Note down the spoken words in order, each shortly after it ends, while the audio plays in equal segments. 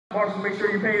Marshall, make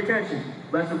sure you pay attention.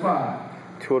 Lesson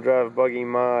 5. Tool Drive Buggy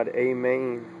Mod A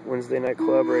Main Wednesday night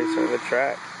club race on the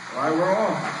track. Alright, we're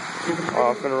off.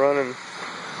 Off and running.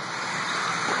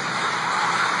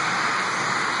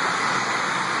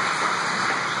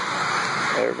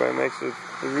 Everybody makes it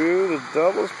through. The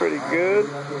double's pretty good.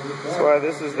 That's why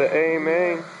this is the A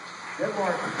Main.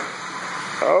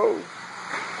 Oh.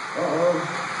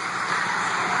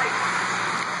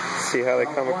 See how they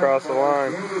come across the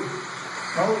line.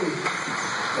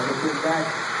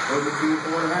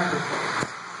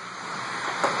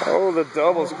 Oh, the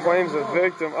doubles claims a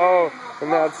victim. Oh,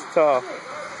 and that's tough.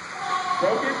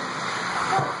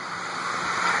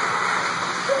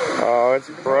 Oh, it's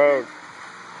broke.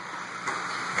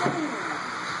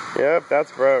 Yep,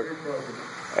 that's broke.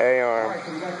 A arm.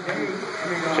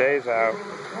 Jay's out.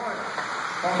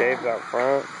 Gabe's out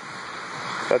front.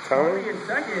 Is that Tony?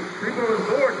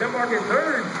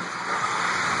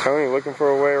 Tony looking for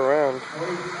a way around.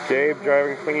 Gabe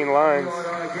driving clean lines.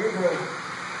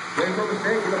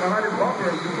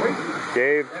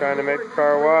 Gabe trying to make the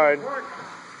car wide.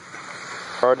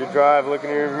 Hard to drive, looking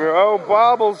in your mirror. Oh,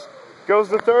 bobbles. Goes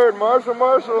to third. Marshall.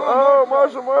 Oh,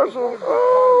 Marshall.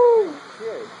 Oh.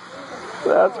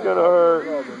 That's going to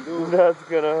hurt. That's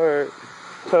going to hurt.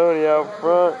 Tony out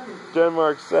front.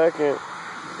 Denmark second.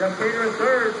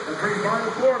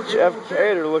 Jeff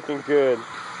Cater looking good.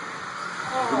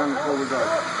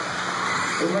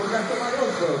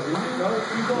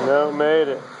 No, made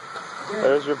it.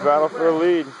 There's your battle for the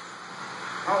lead.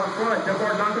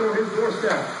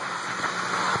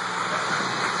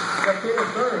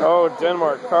 Oh,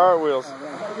 Denmark cartwheels.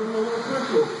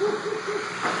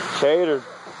 Cater.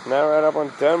 Now right up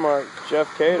on Denmark.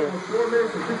 Jeff Cater.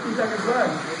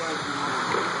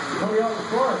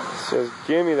 Says,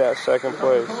 give me that second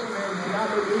place.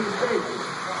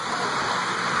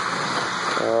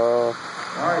 Oh,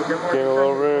 getting a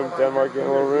little room. Denmark getting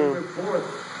a little room.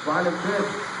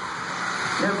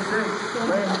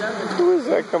 Who is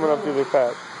that coming up through the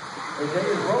pack?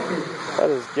 That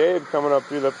is Gabe coming up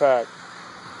through the pack.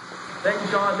 Thank you,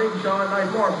 Sean.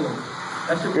 Nice Marshall.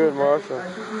 Good Marshall.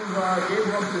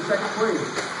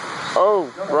 Oh,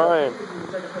 Brian.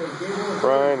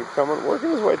 Brian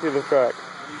working his way through the track.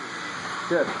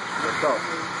 Good. Let's go.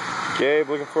 Gabe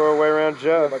looking for a way around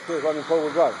Jeff. Running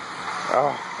forward drive.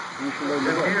 Oh.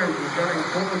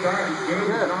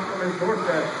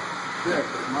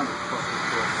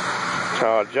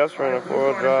 Oh, Jeff's running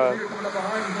forward drive.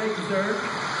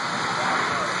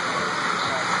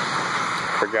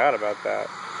 Forgot about that.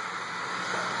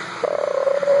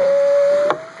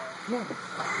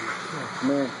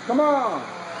 Man, come on!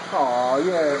 Oh,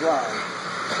 yeah, right.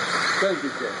 Thank you,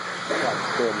 Jeff.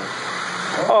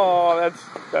 Oh,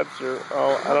 that's your.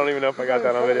 Oh, I don't even know if I got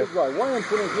that on video. Why am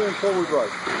putting in forward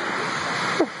drive?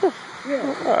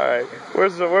 Yeah. All right,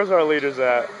 where's our leaders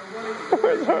at?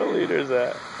 Where's our leaders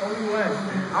at?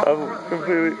 I'm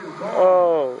completely.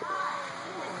 Oh.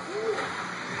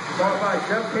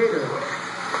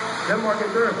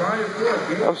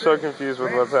 I'm so confused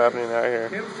with what's happening out here.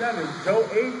 Damn,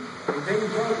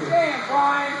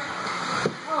 Brian.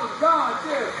 Oh, God,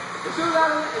 dude. As soon as I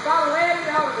landed,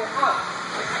 I would have been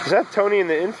out. Is that Tony in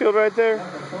the infield right there?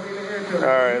 All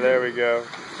right, there we go.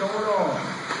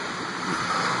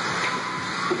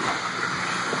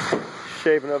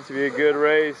 Shaping up to be a good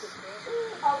race.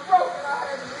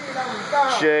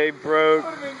 Jay broke.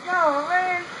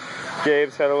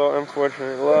 Gabe's had a little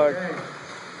unfortunate luck.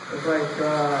 It's like,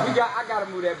 I gotta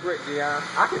move that brick, Dion.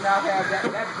 I cannot have that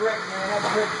brick, man. That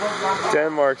brick broke my.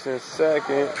 Denmark's in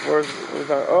second. Where's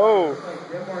that? Oh!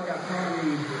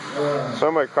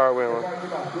 Somebody cartwheeling.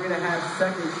 3.5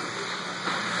 seconds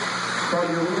from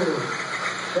your leader.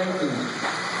 Thank you.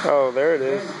 Oh, there it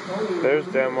is. There's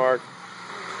Denmark.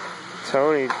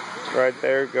 Tony right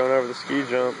there going over the ski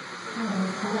jump.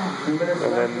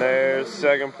 And then there's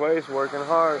second place working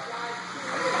hard.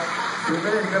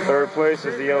 Third place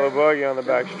is the yellow buggy on the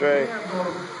back straight.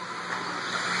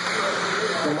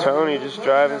 Tony just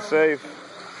driving safe.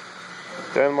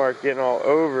 Denmark getting all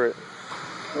over it.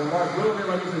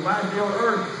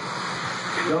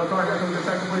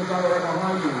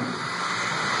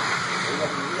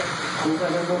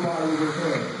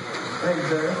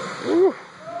 Woo.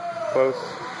 Close.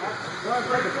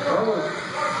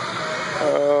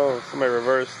 Oh, somebody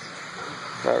reversed.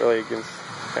 Not really kind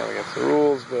of against the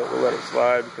rules, but we'll let it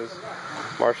slide because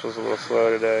Marshall's a little slow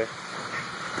today. I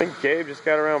think Gabe just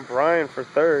got around Brian for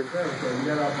third.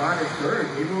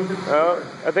 Oh,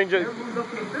 I think just.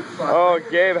 Oh,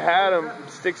 Gabe had him,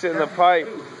 sticks it in the pipe,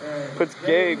 puts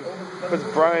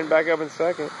Brian back up in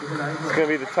second. It's going to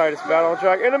be the tightest battle on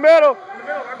track. In the middle!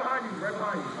 Right behind you.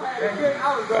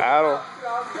 Battle.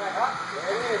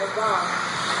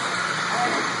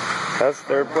 That's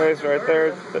third place right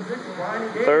there.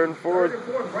 Third and fourth.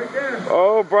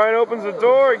 Oh, Brian opens the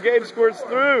door. Gabe squirts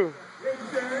through.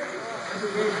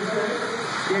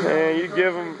 Man, you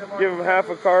give him half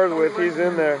a car's width. He's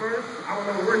in there.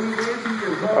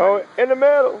 Oh, in the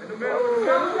middle.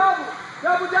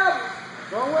 Double.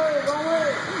 Wrong way.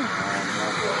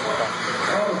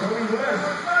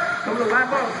 Come to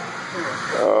lap up.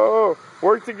 Oh,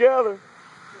 work together.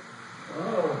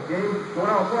 Oh, Gabe, going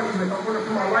out front. He's like, I'm running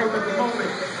for my life at the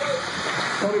moment.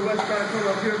 Tony West trying to come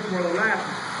up here for the lap.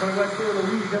 Tony West still in the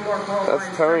lead. Denmark Paul. That's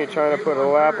Tony trying to put a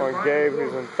lap on Gabe,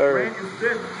 who's in third. Grant is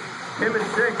fifth. Him is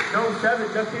sixth. No,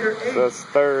 seventh. Just Peter eighth. So that's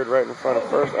third, right in front of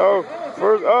first. Oh,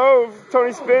 first. Oh,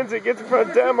 Tony spins it, gets in front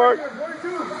of Denmark.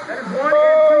 That is 1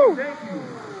 and 2. Thank you.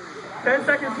 10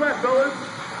 seconds left, fellas.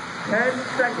 10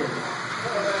 seconds.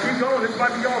 Keep going. This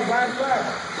might be y'all's last lap.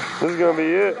 This is gonna be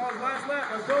it. Y'all's last lap.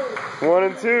 Let's go. 1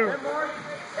 and 2. Denmark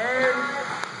and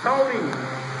Tony.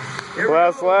 Here we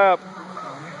Last go. lap.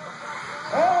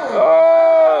 Oh!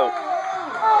 Oh!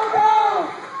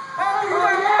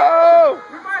 Oh!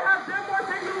 We might have Denmark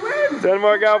take the win.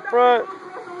 Denmark out front.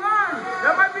 Across the line.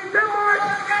 That might be Denmark.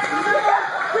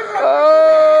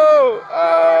 Oh!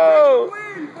 Oh!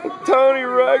 Tony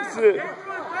wrecks it.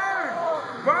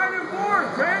 Brian in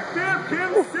fourth. Grant fifth.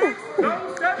 Kim sixth.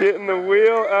 No seventh. Getting the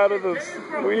wheel out of the weeds.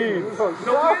 The winner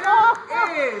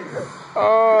is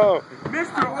Oh!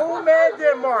 Mr. Old Man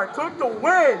Denmark. Took the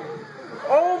win.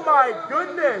 Oh my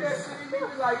goodness.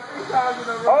 Like 3 times in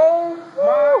a row.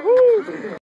 Oh my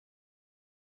goodness.